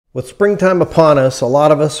With springtime upon us, a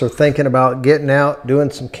lot of us are thinking about getting out, doing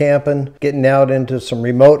some camping, getting out into some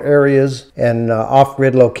remote areas and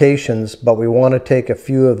off-grid locations, but we want to take a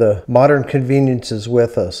few of the modern conveniences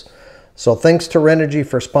with us. So thanks to Renogy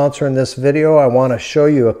for sponsoring this video. I want to show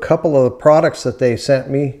you a couple of the products that they sent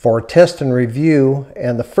me for test and review,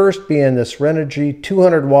 and the first being this Renogy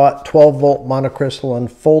 200 watt 12 volt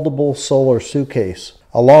monocrystalline foldable solar suitcase,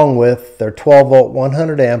 along with their 12 volt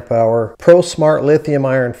 100 amp hour Pro Smart lithium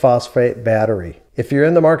iron phosphate battery. If you're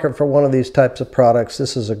in the market for one of these types of products,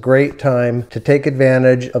 this is a great time to take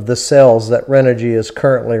advantage of the sales that Renogy is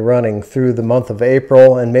currently running through the month of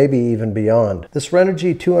April and maybe even beyond. This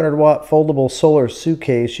Renogy 200 watt foldable solar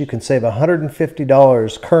suitcase, you can save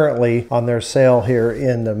 $150 currently on their sale here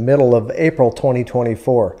in the middle of April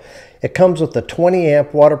 2024. It comes with a 20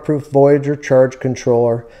 amp waterproof Voyager charge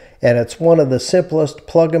controller, and it's one of the simplest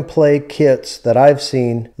plug-and-play kits that I've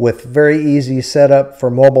seen, with very easy setup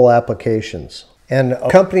for mobile applications. And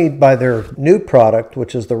accompanied by their new product,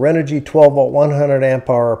 which is the Renogy 12 volt 100 amp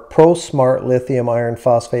hour Pro Smart lithium iron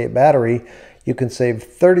phosphate battery, you can save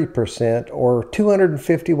 30% or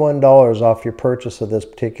 $251 off your purchase of this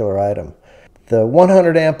particular item. The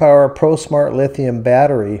 100 amp hour Pro Smart lithium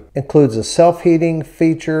battery includes a self-heating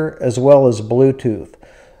feature as well as Bluetooth.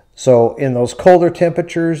 So in those colder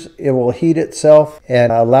temperatures, it will heat itself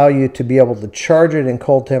and allow you to be able to charge it in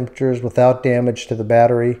cold temperatures without damage to the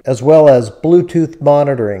battery, as well as Bluetooth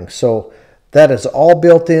monitoring. So that is all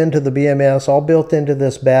built into the BMS, all built into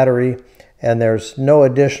this battery, and there's no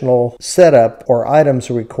additional setup or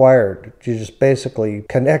items required. You just basically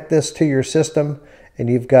connect this to your system and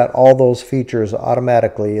you've got all those features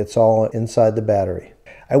automatically. It's all inside the battery.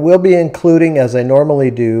 I will be including, as I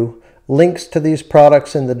normally do, links to these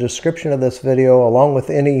products in the description of this video, along with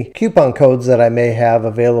any coupon codes that I may have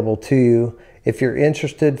available to you. If you're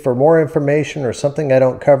interested for more information or something I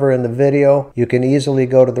don't cover in the video, you can easily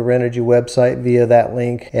go to the Renogy website via that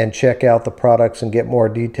link and check out the products and get more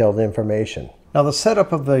detailed information. Now, the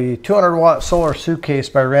setup of the 200 watt solar suitcase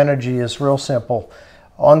by Renogy is real simple.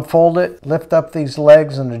 Unfold it, lift up these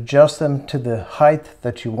legs and adjust them to the height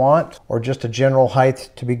that you want, or just a general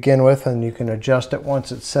height to begin with, and you can adjust it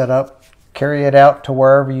once it's set up. Carry it out to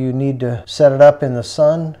wherever you need to set it up in the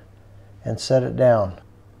sun and set it down.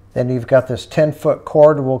 Then you've got this 10-foot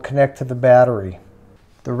cord that will connect to the battery.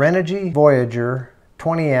 The Renogy Voyager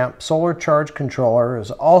 20 amp solar charge controller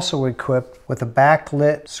is also equipped with a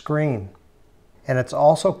backlit screen, and it's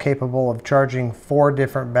also capable of charging 4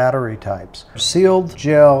 different battery types: sealed,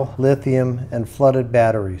 gel, lithium, and flooded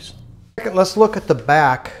batteries. Let's look at the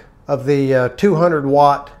back of the 200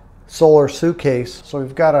 watt solar suitcase. So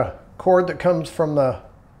we've got a cord that comes from the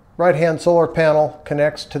right hand solar panel,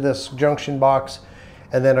 connects to this junction box,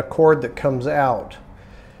 and then a cord that comes out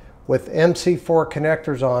with MC4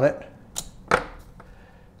 connectors on it,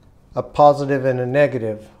 a positive and a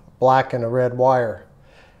negative, black and a red wire.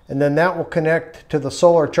 And then that will connect to the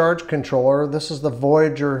solar charge controller. This is the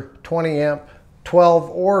Voyager 20 amp 12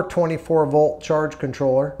 or 24 volt charge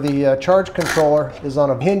controller. The charge controller is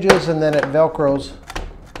on hinges, and then it velcros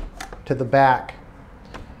to the back.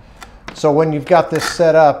 So when you've got this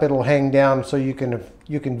set up, it'll hang down so you can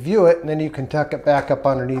view it, and then you can tuck it back up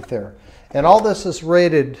underneath there. And all this is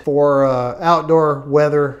rated for outdoor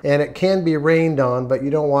weather, and it can be rained on, but you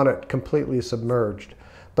don't want it completely submerged.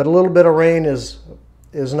 But a little bit of rain is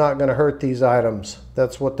not going to hurt these items.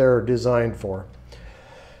 That's what they're designed for.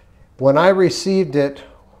 When I received it,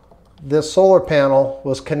 this solar panel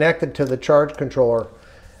was connected to the charge controller,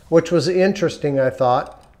 which was interesting, I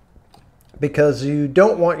thought, because you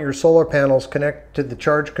don't want your solar panels connected to the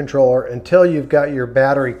charge controller until you've got your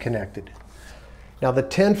battery connected. Now, the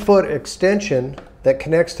 10-foot extension that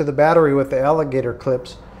connects to the battery with the alligator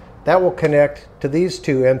clips, that will connect to these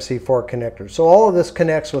two MC4 connectors. So all of this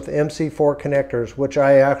connects with MC4 connectors, which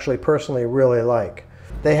I actually personally really like.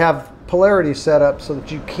 They have polarity set up so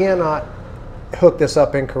that you cannot hook this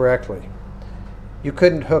up incorrectly. You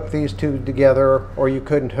couldn't hook these two together, or you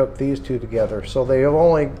couldn't hook these two together. So they're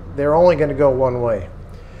only going to go one way.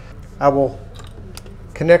 I will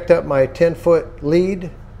connect up my 10-foot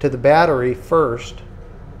lead to the battery first.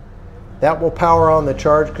 That will power on the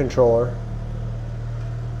charge controller.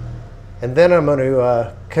 And then I'm going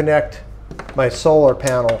to connect my solar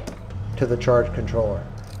panel to the charge controller.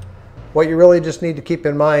 What you really just need to keep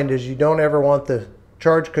in mind is you don't ever want the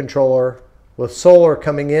charge controller with solar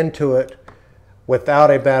coming into it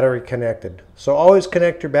without a battery connected. So always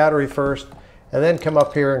connect your battery first, and then come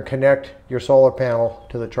up here and connect your solar panel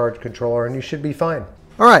to the charge controller, and you should be fine.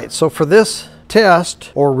 All right, so for this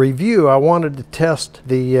test or review, I wanted to test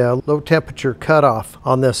the low temperature cutoff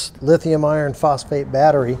on this lithium iron phosphate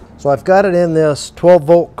battery. So I've got it in this 12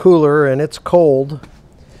 volt cooler and it's cold.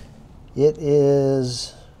 It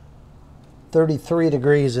is 33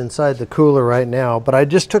 degrees inside the cooler right now, but I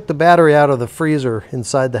just took the battery out of the freezer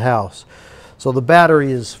inside the house. So the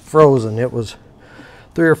battery is frozen. It was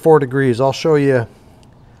 3 or 4 degrees. I'll show you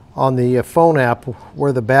on the phone app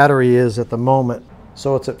where the battery is at the moment.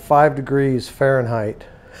 So it's at 5 degrees Fahrenheit,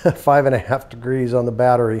 5.5 degrees on the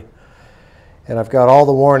battery. And I've got all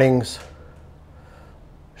the warnings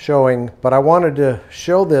showing, but I wanted to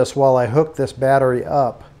show this while I hook this battery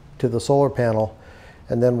up to the solar panel,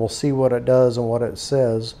 and then we'll see what it does and what it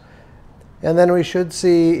says. And then we should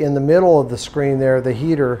see in the middle of the screen there, the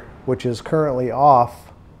heater, which is currently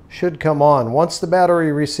off, should come on. Once the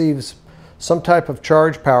battery receives some type of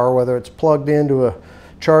charge power, whether it's plugged into a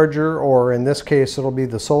charger or in this case it'll be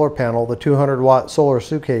the solar panel, the 200-watt solar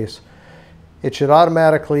Suitcase, it should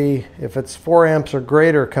automatically, if it's 4 amps or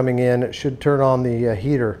greater coming in, it should turn on the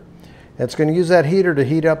heater. And it's going to use that heater to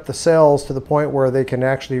heat up the cells to the point where they can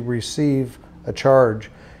actually receive a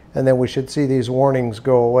charge, and then we should see these warnings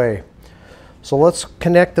go away. So let's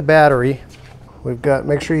connect the battery. We've got,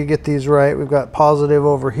 make sure you get these right, we've got positive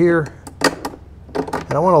over here.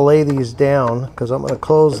 And I want to lay these down because I'm going to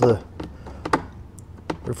close the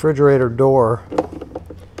refrigerator door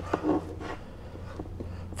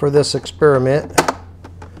for this experiment.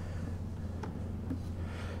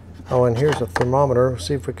 Oh, and here's a thermometer.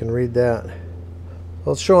 See if we can read that.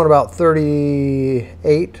 Well, it's showing about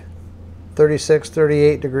 36,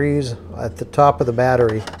 38 degrees at the top of the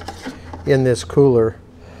battery in this cooler.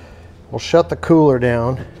 We'll shut the cooler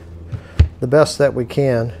down the best that we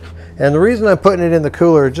can. And the reason I'm putting it in the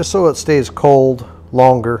cooler is just so it stays cold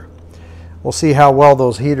longer. We'll see how well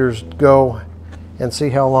those heaters go and see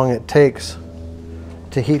how long it takes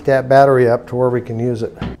to heat that battery up to where we can use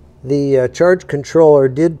it. The charge controller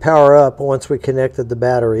did power up once we connected the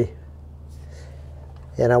battery.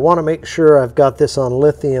 And I want to make sure I've got this on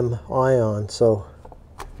lithium ion. So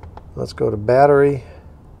let's go to battery,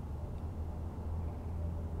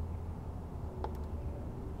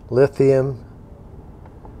 lithium.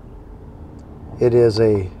 It is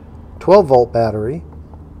a 12 volt battery,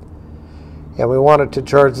 and we want it to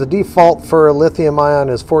charge. The default for a lithium ion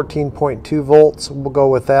is 14.2 volts. We'll go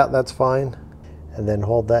with that, that's fine. And then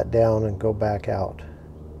hold that down and go back out.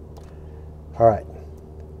 All right,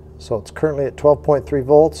 so it's currently at 12.3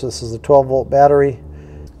 volts. This is the 12 volt battery.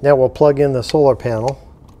 Now we'll plug in the solar panel.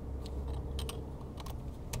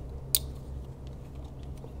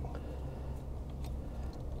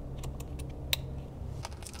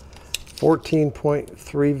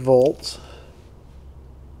 .3 volts.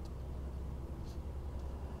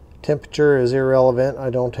 Temperature is irrelevant. I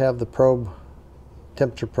don't have the probe,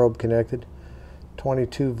 temperature probe connected.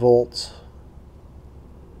 22 volts.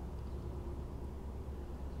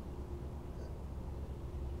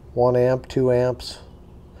 One amp, 2 amps.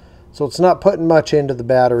 So it's not putting much into the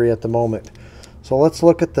battery at the moment. So let's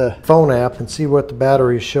look at the phone app and see what the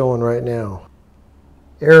battery is showing right now.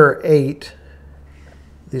 Error 8.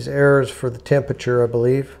 These errors for the temperature, I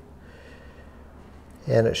believe.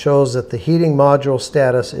 And it shows that the heating module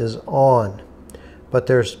status is on, but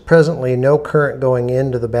there's presently no current going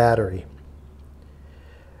into the battery.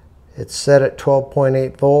 It's set at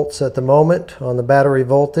 12.8 volts at the moment on the battery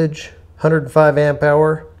voltage, 105 amp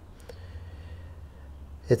hour.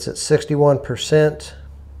 It's at 61%,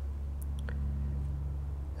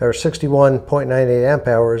 or 61.98 amp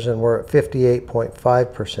hours, and we're at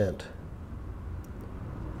 58.5%.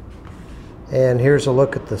 And here's a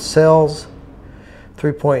look at the cells,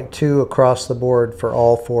 3.2 across the board for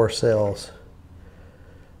all 4 cells.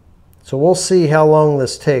 So we'll see how long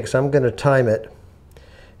this takes. I'm going to time it,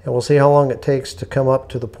 and we'll see how long it takes to come up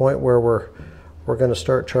to the point where we're going to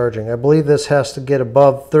start charging. I believe this has to get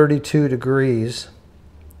above 32 degrees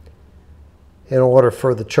in order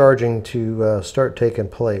for the charging to start taking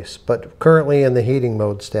place, but currently in the heating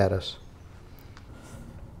mode status.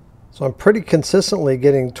 So I'm pretty consistently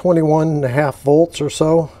getting 21.5 volts or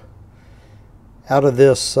so out of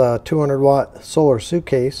this 200-watt solar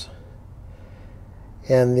Suitcase.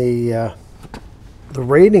 And the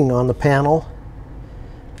rating on the panel,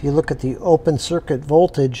 if you look at the open circuit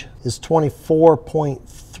voltage, is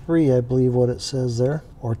 24.3, I believe what it says there,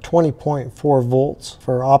 or 20.4 volts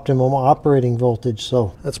for optimum operating voltage.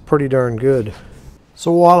 So that's pretty darn good.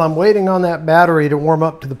 So while I'm waiting on that battery to warm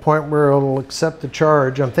up to the point where it'll accept the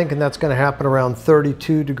charge, I'm thinking that's going to happen around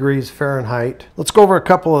 32 degrees Fahrenheit. Let's go over a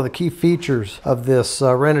couple of the key features of this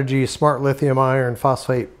Renogy Smart Lithium Iron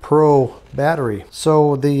Phosphate Pro battery.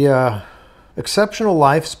 So the Exceptional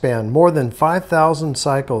lifespan, more than 5,000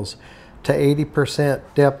 cycles to 80%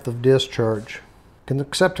 depth of discharge. Can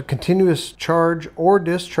accept a continuous charge or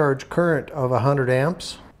discharge current of 100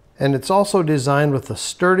 amps. And it's also designed with a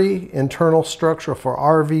sturdy internal structure for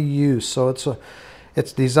RV use. So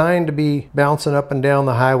it's designed to be bouncing up and down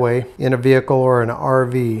the highway in a vehicle or an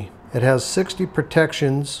RV. It has 60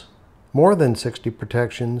 protections, more than 60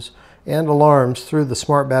 protections, and alarms through the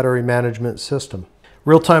smart battery management system.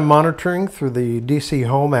 Real-time monitoring through the DC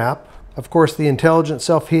Home app. Of course, the intelligent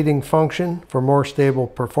self-heating function for more stable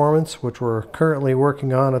performance, which we're currently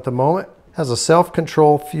working on at the moment. Has a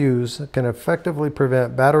self-control fuse that can effectively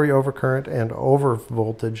prevent battery overcurrent and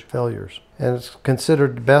overvoltage failures. And it's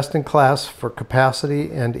considered best in class for capacity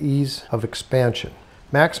and ease of expansion.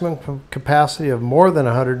 Maximum capacity of more than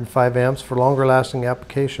 105 amps for longer lasting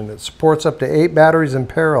application. It supports up to 8 batteries in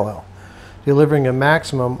parallel, delivering a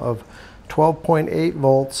maximum of 12.8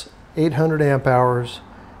 volts, 800 amp hours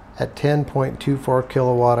at 10.24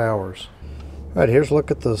 kilowatt hours. All right, here's a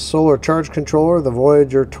look at the solar charge controller, the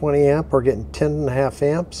Voyager 20 amp. We're getting 10.5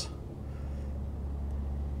 amps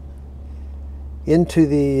into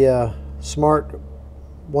the smart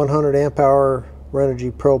 100 amp hour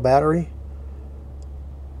Renogy Pro battery.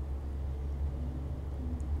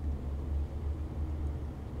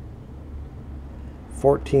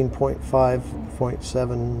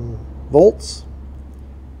 .7 volts.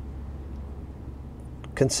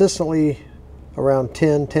 Consistently around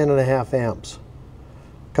 10.5 amps.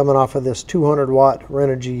 Coming off of this 200 watt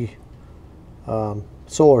Renogy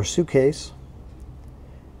solar Suitcase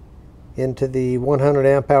into the 100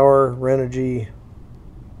 amp hour Renogy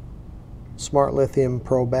Smart Lithium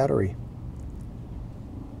Pro battery.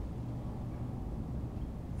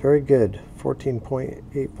 Very good,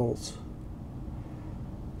 14.8 volts,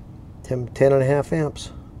 10.5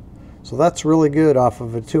 amps. So that's really good off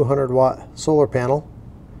of a 200 watt solar panel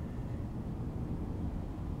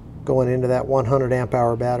going into that 100 amp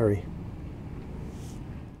hour battery.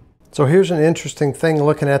 So here's an interesting thing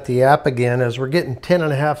looking at the app again, as we're getting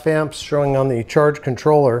 10.5 amps showing on the charge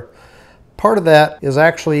controller. Part of that is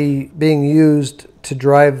actually being used to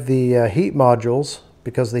drive the heat modules,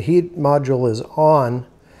 because the heat module is on,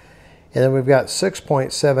 and then we've got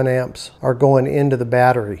 6.7 amps are going into the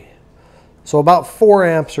battery. So about 4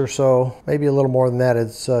 amps or so, maybe a little more than that,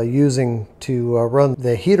 it's using to run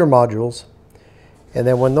the heater modules. And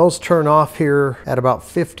then when those turn off here at about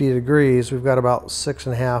 50 degrees, we've got about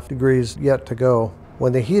 6.5 degrees yet to go.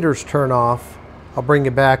 When the heaters turn off, I'll bring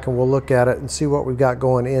you back and we'll look at it and see what we've got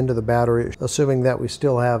going into the battery, assuming that we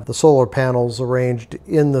still have the solar panels arranged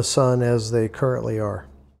in the sun as they currently are.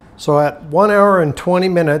 So at 1 hour and 20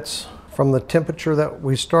 minutes from the temperature that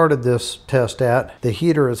we started this test at, the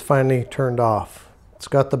heater is finally turned off. It's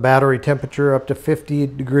got the battery temperature up to 50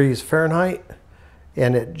 degrees Fahrenheit.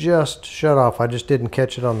 And it just shut off. I just didn't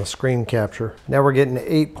catch it on the screen capture. Now we're getting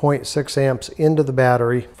 8.6 amps into the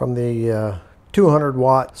battery from the 200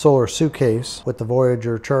 watt solar Suitcase with the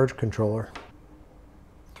Voyager charge controller.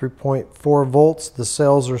 3.4 volts. The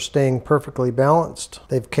cells are staying perfectly balanced.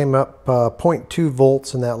 They've came up 0.2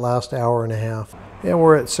 volts in that last hour and a half. And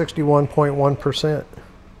we're at 61.1%.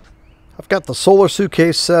 I've got the solar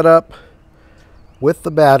Suitcase set up with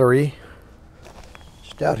the battery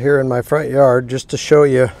out here in my front yard, just to show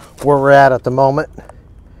you where we're at the moment.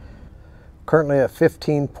 Currently at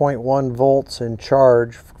 15.1 volts in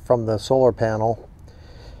charge from the solar panel.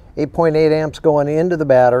 8.8 amps going into the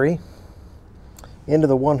battery, into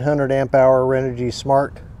the 100 amp hour Renogy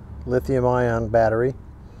Smart Lithium Ion battery.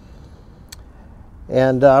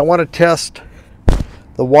 And I want to test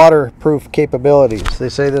the waterproof capabilities. They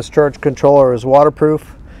say this charge controller is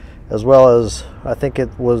waterproof, as well as, I think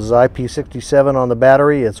it was IP67 on the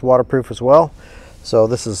battery. It's waterproof as well. So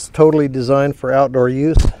this is totally designed for outdoor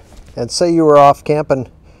use. And say you were off camping,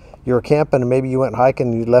 you were camping and maybe you went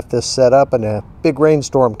hiking and you left this set up and a big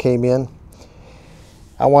rainstorm came in.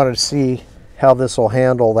 I wanted to see how this will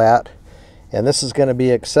handle that. And this is going to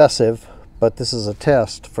be excessive, but this is a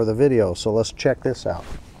test for the video. So let's check this out.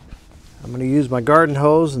 I'm going to use my garden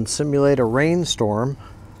hose and simulate a rainstorm.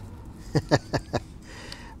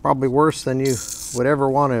 Probably worse than you would ever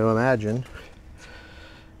want to imagine.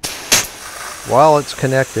 While it's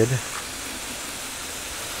connected,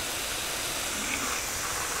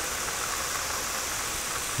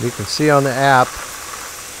 you can see on the app,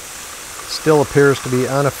 it still appears to be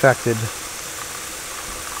unaffected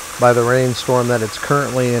by the rainstorm that it's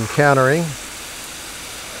currently encountering.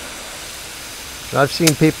 And I've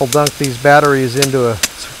seen people dunk these batteries into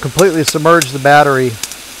completely submerge the battery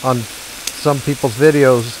on some people's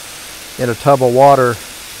videos in a tub of water,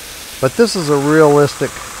 but this is a realistic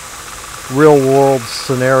real world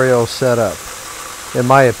scenario setup, in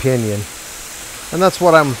my opinion. And that's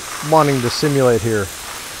what I'm wanting to simulate here.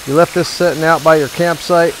 You left this sitting out by your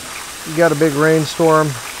campsite, you got a big rainstorm,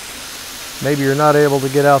 maybe you're not able to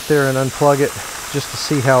get out there and unplug it just to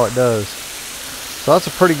see how it does. So that's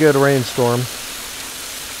a pretty good rainstorm.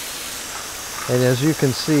 And as you can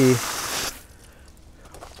see,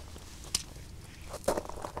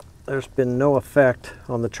 there's been no effect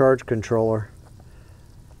on the charge controller.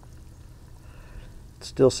 It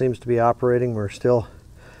still seems to be operating. We're still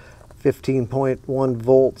 15.1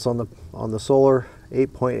 volts on the solar,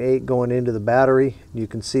 8.8 going into the battery. You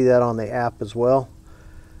can see that on the app as well.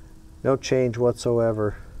 No change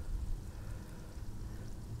whatsoever.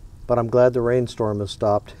 But I'm glad the rainstorm has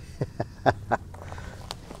stopped.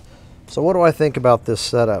 So what do I think about this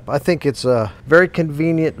setup? I think it's a very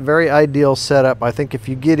convenient, very ideal setup. I think if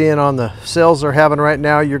you get in on the sales they're having right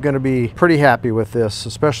now, you're going to be pretty happy with this,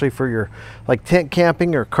 especially for your like tent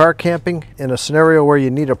camping or car camping. In a scenario where you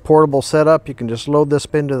need a portable setup, you can just load this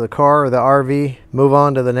into the car or the RV, move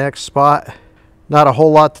on to the next spot. Not a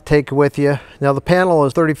whole lot to take with you. Now the panel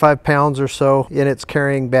is 35 pounds or so in its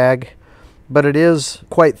carrying bag, but it is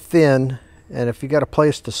quite thin, and if you got a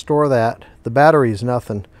place to store that, the battery is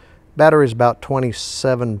nothing. Battery is about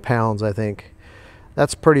 27 pounds, I think.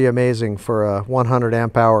 That's pretty amazing for a 100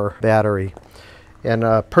 amp hour battery, and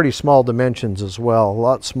pretty small dimensions as well, a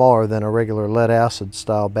lot smaller than a regular lead acid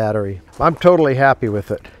style battery. I'm totally happy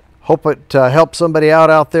with it. Hope it helps somebody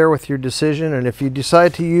out there with your decision, and if you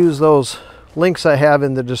decide to use those links I have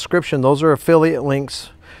in the description, those are affiliate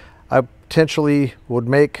links. I potentially would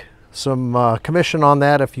make some commission on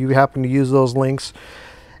that if you happen to use those links.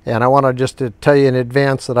 And I want to just tell you in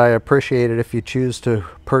advance that I appreciate it if you choose to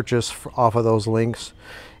purchase off of those links.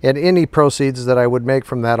 And any proceeds that I would make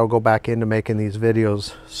from that will go back into making these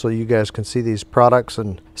videos so you guys can see these products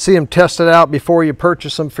and see them tested out before you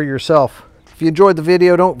purchase them for yourself. If you enjoyed the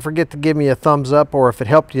video, don't forget to give me a thumbs up, or if it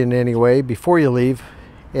helped you in any way before you leave.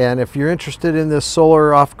 And if you're interested in this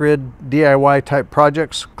solar off-grid DIY type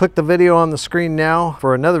projects, click the video on the screen now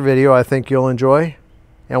for another video I think you'll enjoy,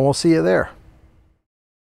 and we'll see you there.